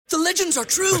The legends are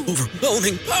true.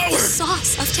 Overwhelming power.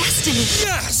 Sauce of destiny.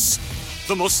 Yes!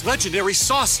 The most legendary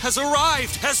sauce has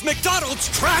arrived as McDonald's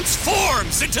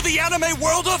transforms into the anime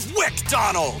world of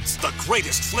WickDonald's. The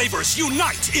greatest flavors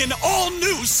unite in all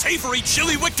new savory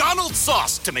chili McDonald's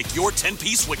sauce to make your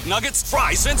 10-piece Wick Nuggets,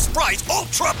 fries, and Sprite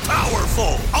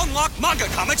ultra-powerful. Unlock manga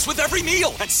comics with every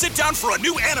meal and sit down for a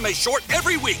new anime short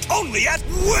every week only at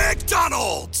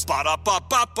WickDonald's.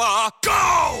 Ba-da-ba-ba-ba,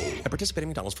 go! At participating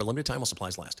McDonald's for a limited time while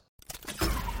supplies last.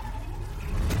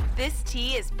 This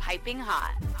tea is piping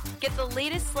hot. Get the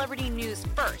latest celebrity news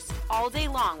first, all day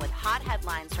long with hot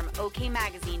headlines from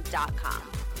okmagazine.com.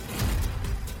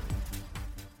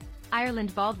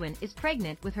 Ireland Baldwin is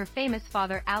pregnant with her famous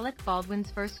father Alec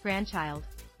Baldwin's first grandchild.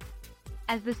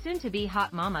 As the soon-to-be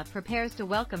hot mama prepares to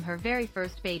welcome her very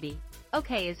first baby,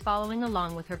 OK is following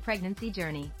along with her pregnancy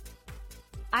journey.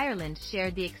 Ireland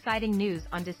shared the exciting news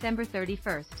on December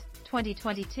 31st,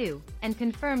 2022, and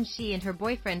confirmed she and her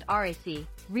boyfriend RAC,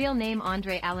 real name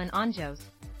Andre Alan Anjos,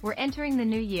 were entering the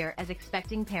new year as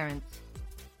expecting parents.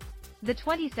 The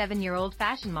 27-year-old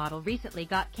fashion model recently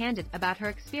got candid about her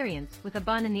experience with a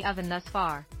bun in the oven thus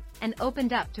far, and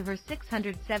opened up to her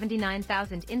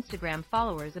 679,000 Instagram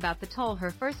followers about the toll her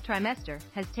first trimester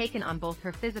has taken on both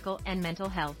her physical and mental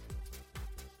health.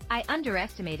 I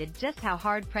underestimated just how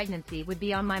hard pregnancy would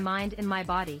be on my mind and my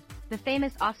body, the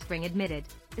famous offspring admitted,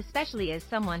 especially as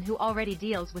someone who already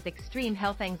deals with extreme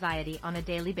health anxiety on a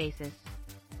daily basis.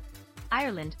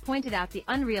 Ireland pointed out the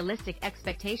unrealistic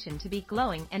expectation to be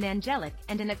glowing and angelic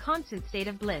and in a constant state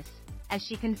of bliss, as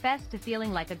she confessed to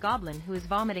feeling like a goblin who is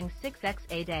vomiting 6x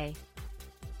a day.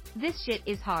 This shit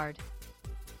is hard.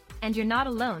 And you're not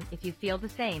alone if you feel the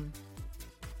same.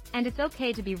 And it's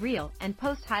okay to be real and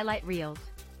post highlight reels.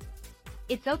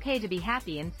 It's okay to be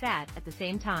happy and sad at the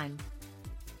same time.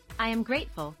 I am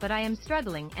grateful, but I am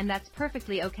struggling, and that's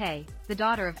perfectly okay, the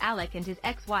daughter of Alec and his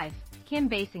ex-wife, Kim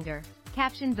Basinger,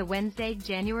 captioned the Wednesday,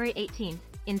 January 18th,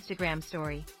 Instagram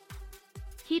story.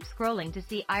 Keep scrolling to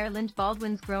see Ireland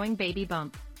Baldwin's growing baby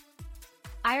bump.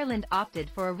 Ireland opted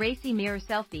for a racy mirror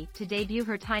selfie to debut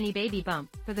her tiny baby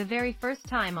bump for the very first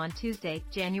time on Tuesday,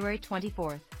 January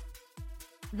 24th.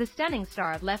 The stunning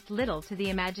star left little to the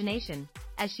imagination,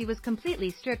 as she was completely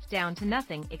stripped down to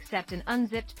nothing except an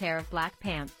unzipped pair of black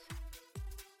pants.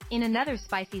 In another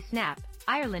spicy snap,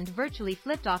 Ireland virtually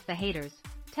flipped off the haters,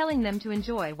 telling them to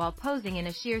enjoy while posing in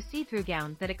a sheer see-through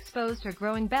gown that exposed her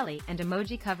growing belly and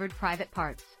emoji-covered private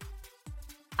parts.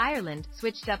 Ireland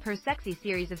switched up her sexy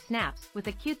series of snaps with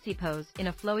a cutesy pose in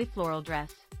a flowy floral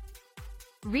dress.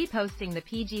 Reposting the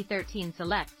PG-13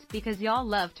 select because y'all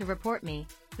love to report me,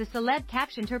 the celeb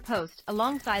captioned her post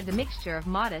alongside the mixture of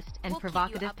modest and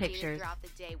provocative pictures.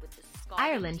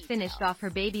 Ireland finished off her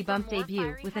baby bump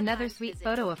debut with another sweet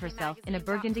photo of herself in a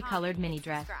burgundy-colored mini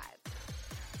dress.